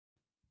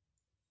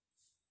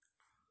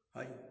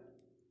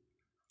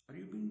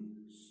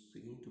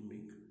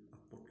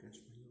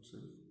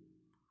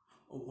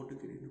or want to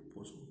get into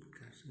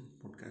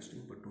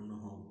podcasting but don't know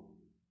how?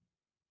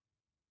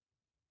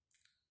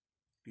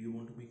 Do you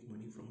want to make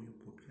money from your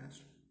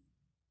podcast?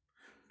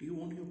 Do you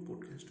want your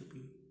podcast to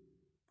be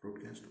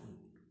broadcast on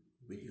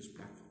various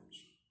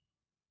platforms?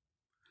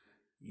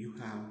 You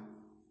have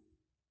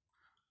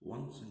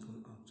one single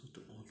answer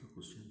to all the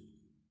questions.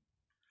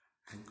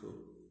 Anchor.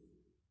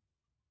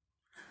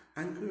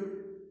 Anchor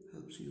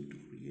helps you to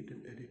create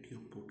and edit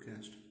your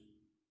podcast.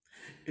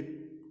 It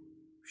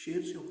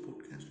shares your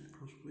podcast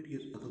across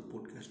various other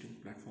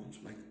podcasting platforms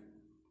like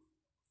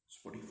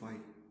Spotify,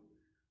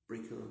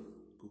 Breaker,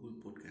 Google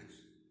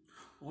Podcasts.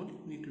 All you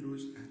need to do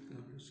is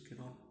Anchor, just get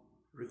on,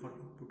 record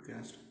your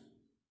podcast,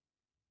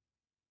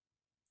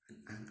 and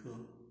Anchor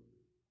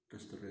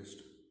does the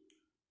rest.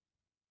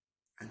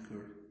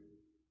 Anchor,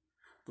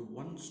 the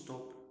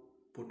one-stop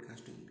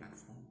podcasting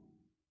platform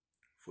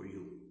for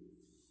you.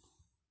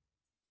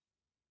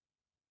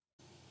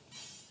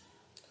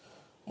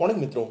 Morning,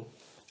 Mitro.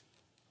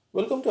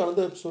 Welcome to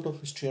another episode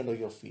of History Under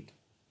Your Feet.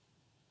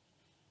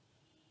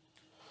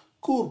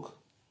 Coorg,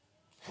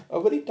 a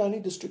very tiny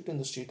district in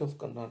the state of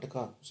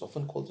Karnataka, is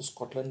often called the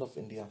Scotland of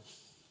India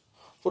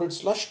for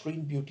its lush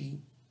green beauty,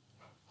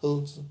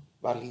 hills,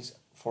 valleys,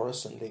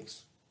 forests, and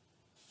lakes.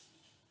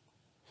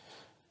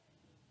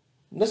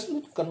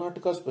 Nestled in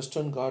Karnataka's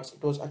western Ghats,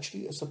 it was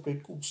actually a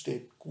separate Coorg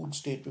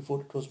state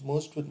before it was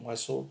merged with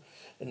Mysore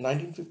in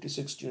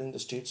 1956 during the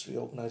state's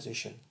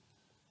reorganization.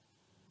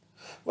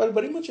 While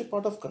very much a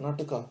part of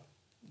Karnataka,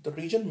 the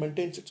region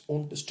maintains its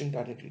own distinct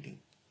identity.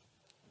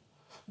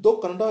 Though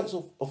Kannada is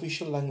of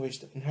official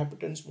language, the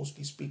inhabitants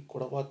mostly speak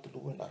Kodava,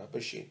 Tulu, and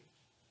Arabashi.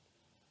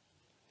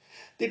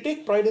 They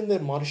take pride in their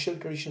martial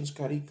traditions,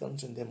 carry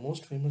guns, and their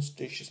most famous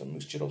dish is a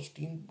mixture of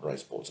steamed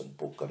rice balls and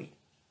pork curry.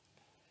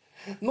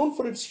 Known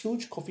for its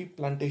huge coffee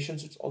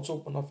plantations, it's also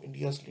one of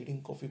India's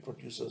leading coffee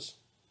producers.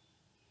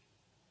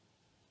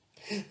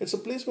 It's a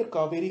place where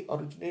Kaveri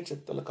originates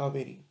at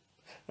Talakaveri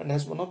and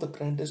has one of the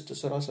grandest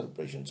Dasara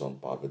celebrations on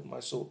par with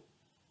Mysore.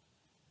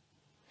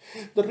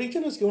 The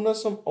region has given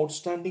us some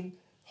outstanding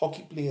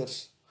hockey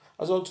players,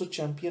 as also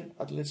champion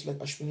athletes like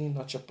Ashwini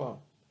Nachappa,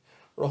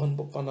 Rohan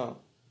Bopanna,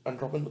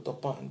 and Robin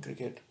Uthappa in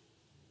cricket.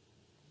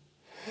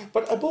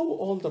 But above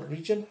all, the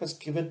region has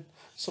given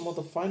some of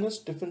the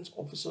finest defense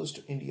officers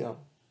to India.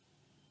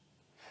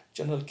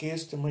 General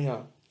K.S.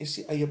 Timaya,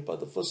 A.C. Ayyappa,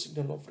 the first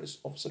Indian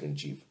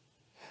officer-in-chief,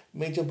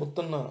 Major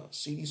Buttanna,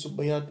 C.D.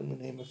 Subbaya, to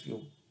name a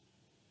few.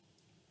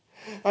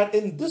 And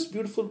in this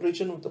beautiful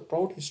region with a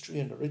proud history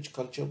and a rich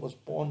culture was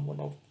born one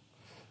of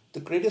the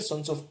greatest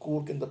sons of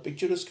Coorg in the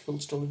picturesque hill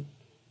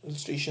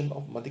station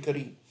of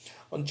Madikari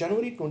on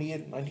January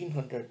 28,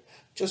 1900,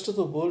 just as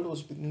the world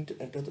was beginning to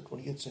enter the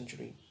 20th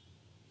century.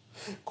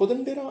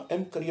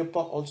 K.M.Cariappa,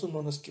 also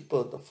known as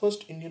Skipper, the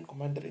first Indian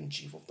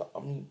commander-in-chief of the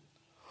army,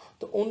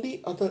 the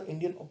only other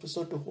Indian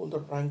officer to hold the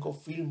rank of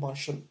Field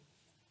Marshal,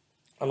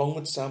 along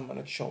with Sam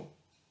Manekshaw.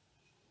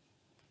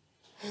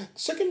 The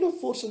second of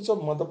four sons of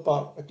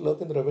Madappa, a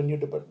clerk in the revenue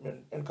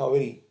department, and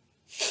Kaveri,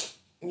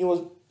 he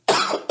was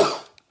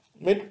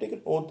made to take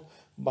an oath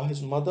by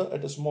his mother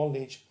at a small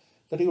age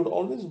that he would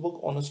always work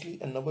honestly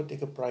and never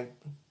take a bribe.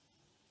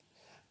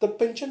 The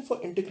penchant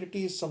for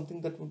integrity is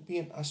something that would be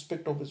an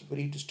aspect of his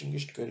very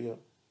distinguished career.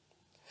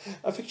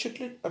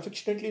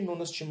 Affectionately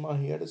known as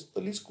Chimma, he had his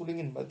early schooling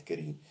in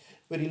Madikeri,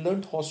 where he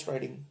learned horse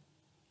riding.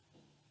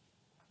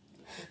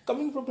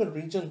 Coming from a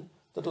region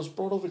that was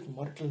proud of its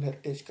marital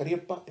heritage,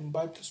 Cariappa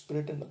imbibed the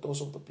spirit and ethos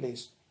of the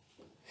place.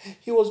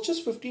 He was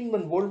just 15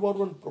 when World War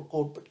I broke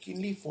out, but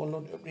keenly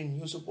followed every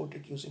news about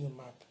it using a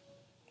map.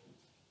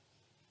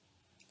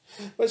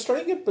 While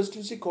studying at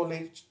Presidency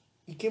College,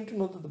 he came to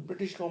know that the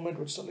British government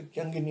would select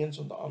young Indians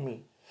from the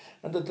army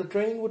and that the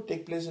training would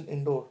take place in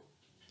Indore.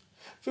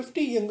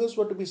 50 youngers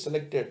were to be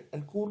selected,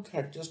 and Coorg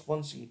had just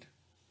one seat.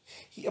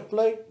 He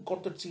applied,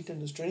 got that seat,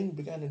 and his training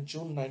began in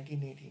June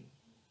 1918.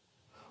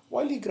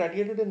 While he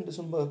graduated in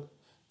December,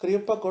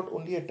 Cariappa got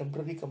only a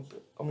temporary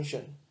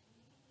commission.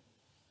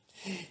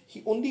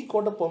 He only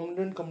got a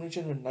permanent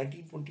commission in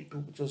 1922,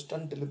 which was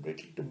done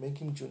deliberately to make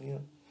him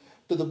junior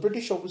to the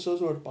British officers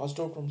who had passed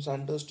out from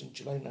Sandhurst in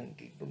July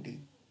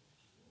 1920.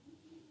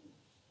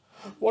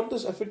 What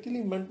this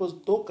effectively meant was,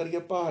 though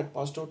Cariappa had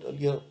passed out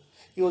earlier,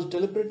 he was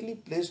deliberately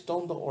placed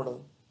down the order.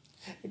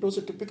 It was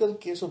a typical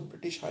case of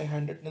British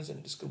high-handedness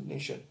and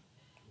discrimination.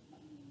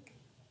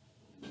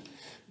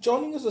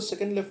 Joining as a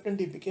second lieutenant,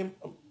 he became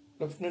a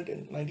lieutenant in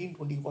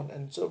 1921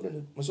 and served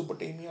in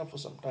Mesopotamia for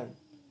some time.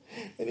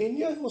 In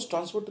India, he was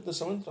transferred to the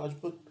 7th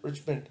Rajput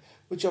Regiment,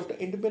 which after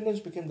independence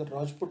became the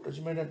Rajput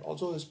Regiment and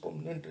also his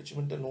permanent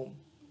regimental home.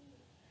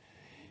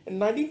 In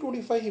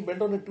 1925, he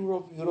went on a tour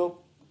of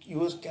Europe,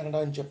 US, Canada,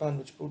 and Japan,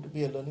 which proved to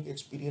be a learning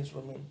experience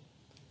from him.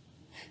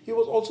 He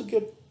was also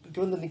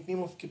given the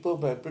nickname of Kipper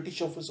by a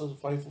British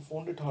officer's wife who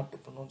found it hard to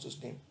pronounce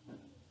his name.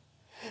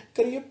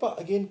 Cariappa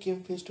again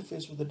came face to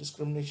face with the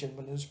discrimination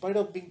when, in spite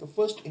of being the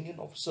first Indian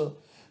officer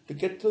to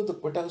get through the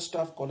Quetta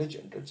Staff College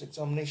entrance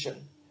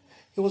examination,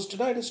 he was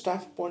denied a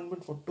staff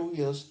appointment for 2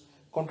 years,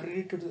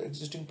 contrary to the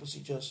existing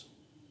procedures.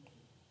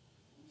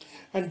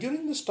 And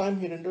during this time,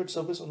 he rendered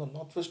service on the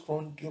northwest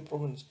frontier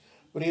province,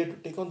 where he had to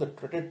take on the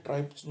dreaded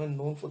tribesmen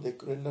known for their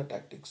guerrilla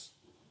tactics.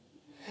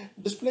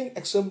 Displaying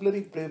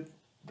exemplary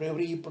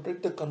bravery, he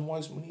protected the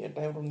convoys many a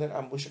time from their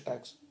ambush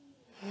attacks.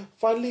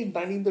 Finally, in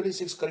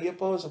 1936,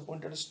 Cariappa was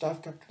appointed as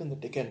staff captain in the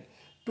Deccan.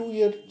 2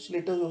 years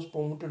later, he was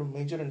promoted to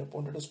major and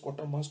appointed as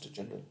quartermaster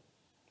general.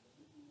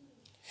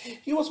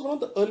 He was one of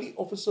the early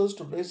officers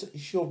to raise the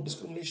issue of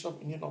discrimination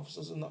of Indian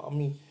officers in the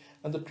army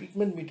and the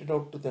treatment meted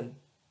out to them.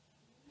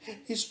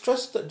 He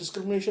stressed the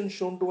discrimination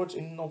shown towards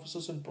Indian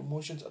officers in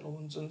promotions,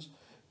 allowances,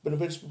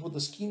 benefits before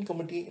the Skene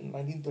Committee in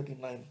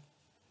 1939.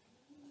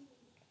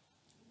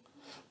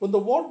 When the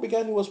war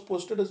began, he was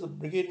posted as the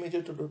brigade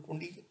major to the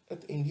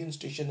 20th Indian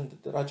Station in the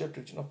Darajat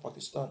region of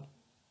Pakistan.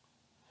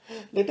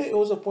 Later, he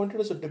was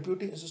appointed as a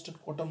deputy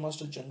assistant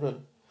quartermaster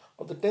general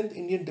of the 10th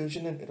Indian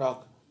Division in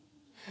Iraq.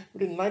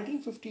 Between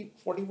 1950,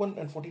 41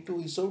 and 42,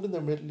 he served in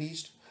the Middle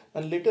East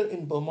and later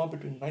in Burma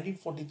between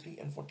 1943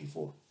 and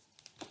 44.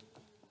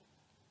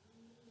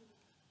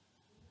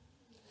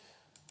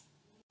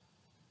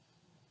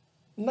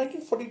 In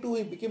 1942,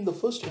 he became the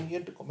first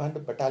Indian to command a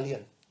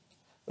battalion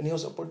when he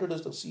was appointed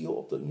as the CEO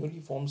of the newly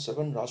formed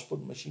 7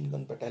 Rajput Machine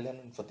Gun Battalion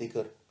in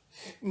Fatehgarh.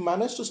 He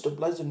managed to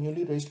stabilize the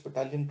newly raised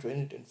battalion, train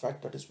it. In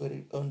fact, that is where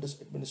he earned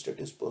his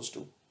administrative spurs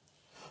too.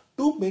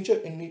 Two major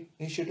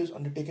initiatives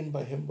undertaken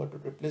by him were to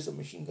replace the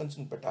machine guns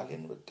in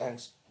battalion with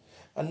tanks,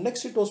 and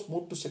next it was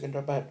moved to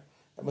Secunderabad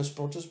amidst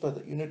protests by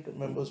the unit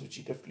members, which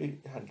he deftly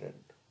handled.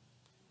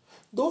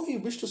 Though he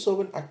wished to serve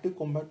in active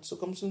combat,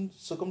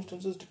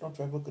 circumstances did not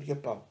favor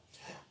Cariappa.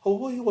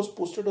 However, he was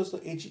posted as the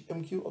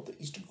AGMQ of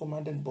the Eastern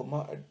Command in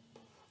Burma at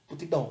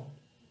Puthidaung.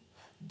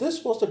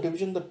 This was the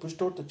division that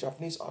pushed out the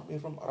Japanese army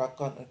from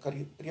Arakan, and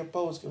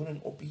Cariappa was given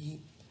an OPE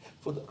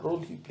for the role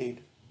he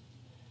played.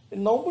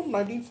 In November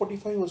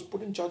 1945, he was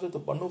put in charge of the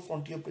Bannu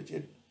Frontier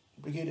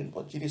Brigade in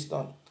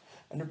Waziristan,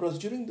 and it was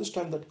during this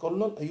time that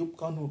Colonel Ayub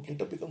Khan, who would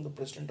later become the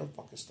president of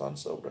Pakistan,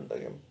 served under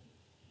him.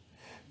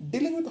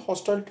 Dealing with the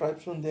hostile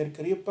tribesmen there,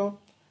 Cariappa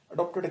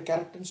adopted a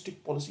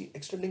characteristic policy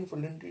extending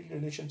friendly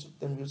relations with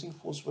them, using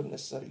force when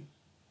necessary.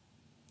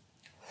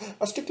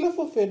 A stickler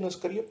for fairness,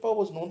 Cariappa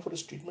was known for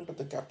his treatment of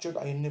the captured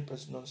INA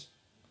prisoners.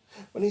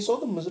 When he saw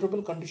the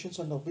miserable conditions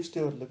under which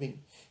they were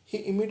living,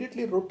 he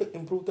immediately wrote to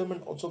improve them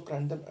and also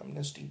grant them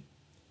amnesty.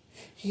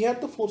 He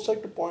had the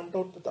foresight to point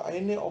out that the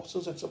INA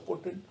officers had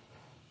supported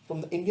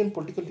from the Indian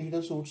political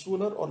leaders who would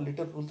sooner or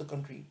later rule the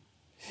country.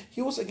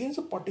 He was against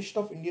the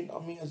partition of Indian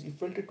army as he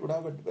felt it would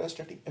have a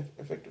devastating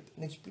effect with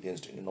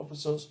inexperienced Indian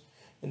officers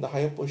in the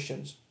higher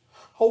positions.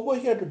 However,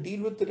 he had to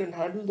deal with it and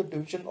handle the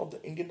division of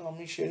the Indian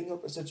army sharing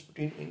of assets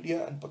between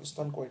India and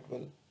Pakistan quite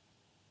well.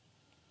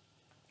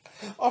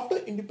 After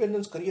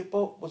independence,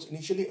 Cariappa was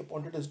initially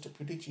appointed as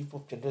Deputy Chief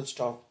of General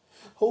Staff.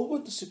 However,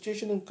 the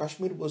situation in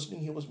Kashmir worsening,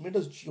 he was made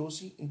as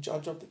GOC in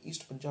charge of the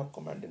East Punjab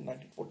Command in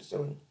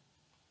 1947.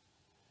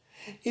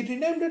 He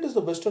renamed it as the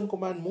Western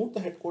Command, moved the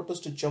headquarters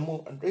to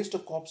Jammu, and raised a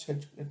corps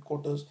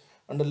headquarters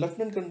under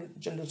Lieutenant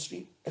General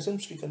S.M.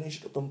 Sri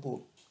Ganesh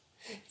Ratampur.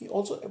 He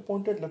also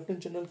appointed Lieutenant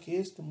General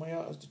K.S.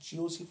 Timaya as the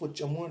GOC for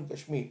Jammu and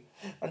Kashmir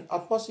and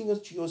Atma Singh as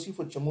GOC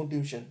for Jammu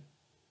Division.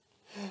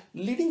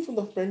 Leading from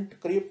the front,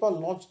 Cariappa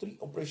launched 3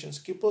 operations,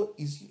 Skipper,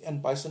 Easy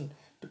and Bison,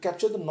 to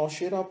capture the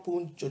Naushera,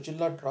 Poonch,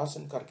 Jojila, Dras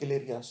and Kargil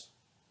areas.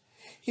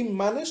 He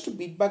managed to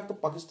beat back the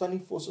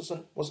Pakistani forces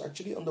and was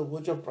actually on the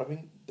verge of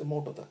driving them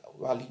out of the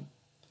valley.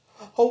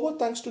 However,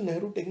 thanks to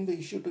Nehru taking the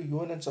issue to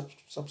UN and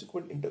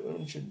subsequent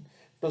intervention,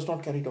 it was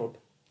not carried out.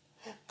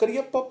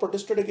 Cariappa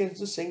protested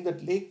against this, saying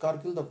that Lake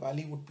Kargil, the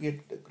valley, would be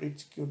at a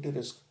great security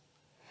risk.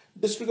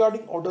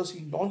 Disregarding orders,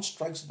 he launched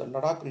strikes in the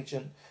Ladakh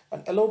region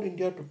and allowed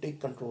India to take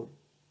control.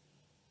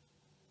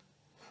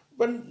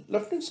 When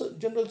Lieutenant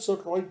General Sir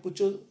Roy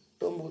Butcher's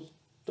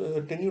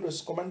tenure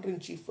as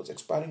Commander-in-Chief was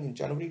expiring in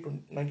January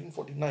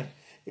 1949,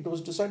 it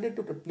was decided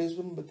to replace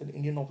him with an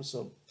Indian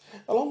officer.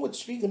 Along with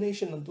Sri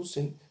Ganesh and Nandu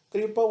Singh,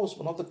 Cariappa was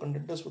one of the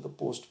contenders for the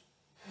post.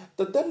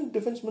 The then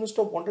Defence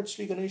Minister wanted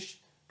Sri Ganesh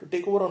to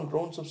take over on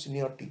grounds of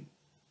seniority.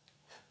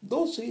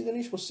 Though Sri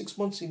Ganesh was 6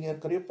 months senior,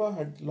 Cariappa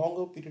had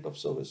longer period of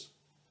service.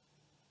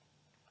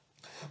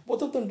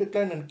 Both of them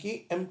declined, and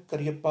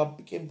K.M.Cariappa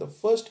became the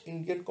first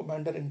Indian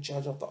commander in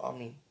charge of the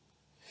army.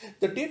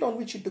 The date on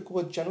which he took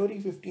over, January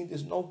 15th,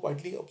 is now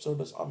widely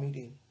observed as Army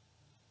Day.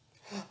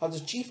 As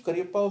the chief,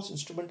 Cariappa was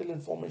instrumental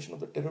in formation of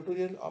the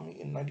Territorial Army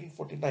in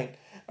 1949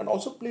 and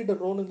also played a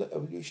role in the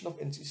evolution of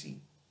NCC.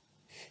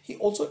 He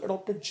also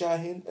adopted Jai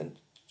Hind, and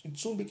it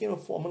soon became a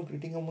formal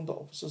greeting among the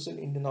officers in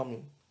Indian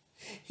Army.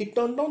 He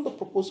turned down the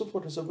proposal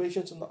for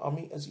reservations in the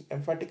army as he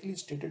emphatically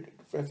stated it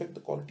would affect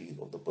the quality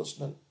of the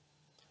personnel.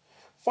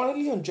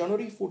 Finally, on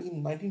January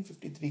 14,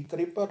 1953,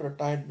 Cariappa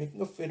retired,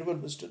 making a farewell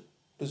visit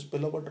to his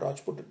beloved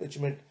Rajput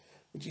regiment,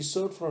 which he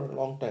served for a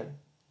long time.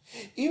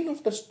 Even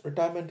after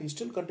retirement, he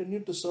still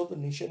continued to serve the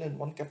nation in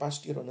one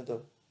capacity or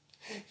another.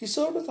 He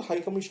served as the High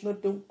Commissioner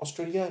to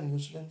Australia and New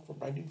Zealand from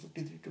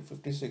 1953 to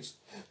 56,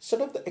 set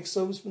up the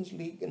Ex-Servicemen's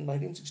League in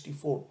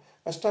 1964,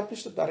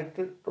 established the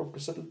Directorate of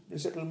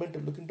Resettlement to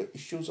look into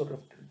issues of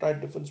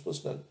retired defence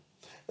personnel,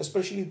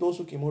 especially those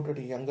who came out at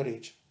a younger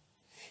age.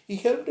 He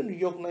helped in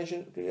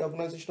reorganization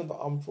of the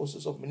armed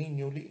forces of many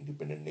newly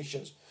independent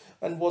nations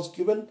and was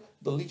given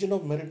the Legion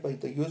of Merit by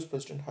the US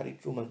President Harry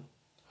Truman.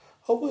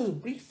 However, his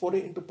brief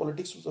foray into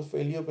politics was a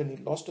failure when he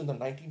lost in the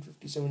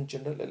 1957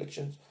 general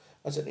elections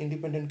as an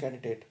independent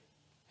candidate.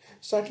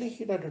 Sadly,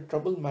 he had a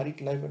troubled married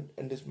life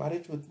and his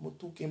marriage with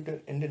Muthu came to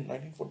an end in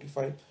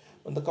 1945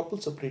 when the couple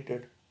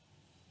separated.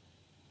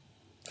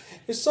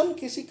 His son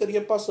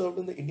K.C.Cariappa served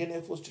in the Indian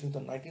Air Force during the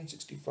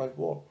 1965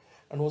 war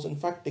and was in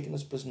fact taken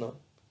as prisoner.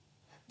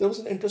 There was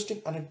an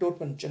interesting anecdote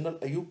when General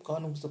Ayub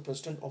Khan, who was the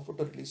president, offered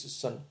to release his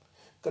son.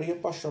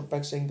 Cariappa shot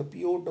back saying, "The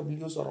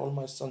POWs are all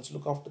my sons,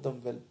 look after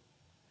them well."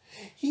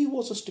 He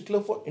was a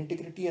stickler for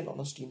integrity and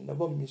honesty,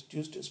 never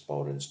misused his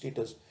power and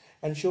status,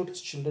 and showed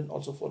his children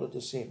also followed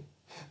the same.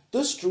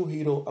 This true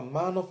hero, a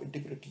man of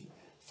integrity,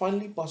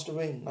 finally passed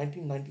away in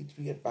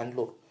 1993 at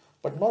Bangalore,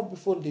 but not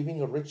before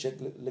leaving a rich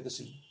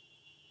legacy.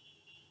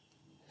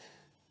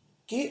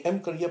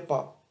 K.M.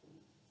 Cariappa,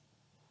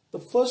 the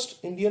first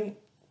Indian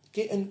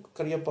K.M.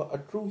 Cariappa, a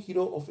true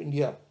hero of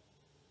India,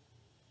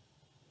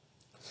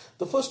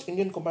 the first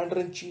Indian commander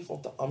in chief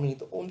of the army,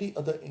 the only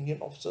other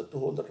Indian officer to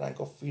hold the rank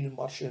of field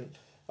marshal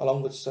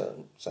along with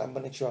Sam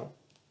Manekshaw.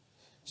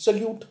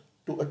 Salute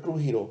to a true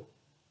hero.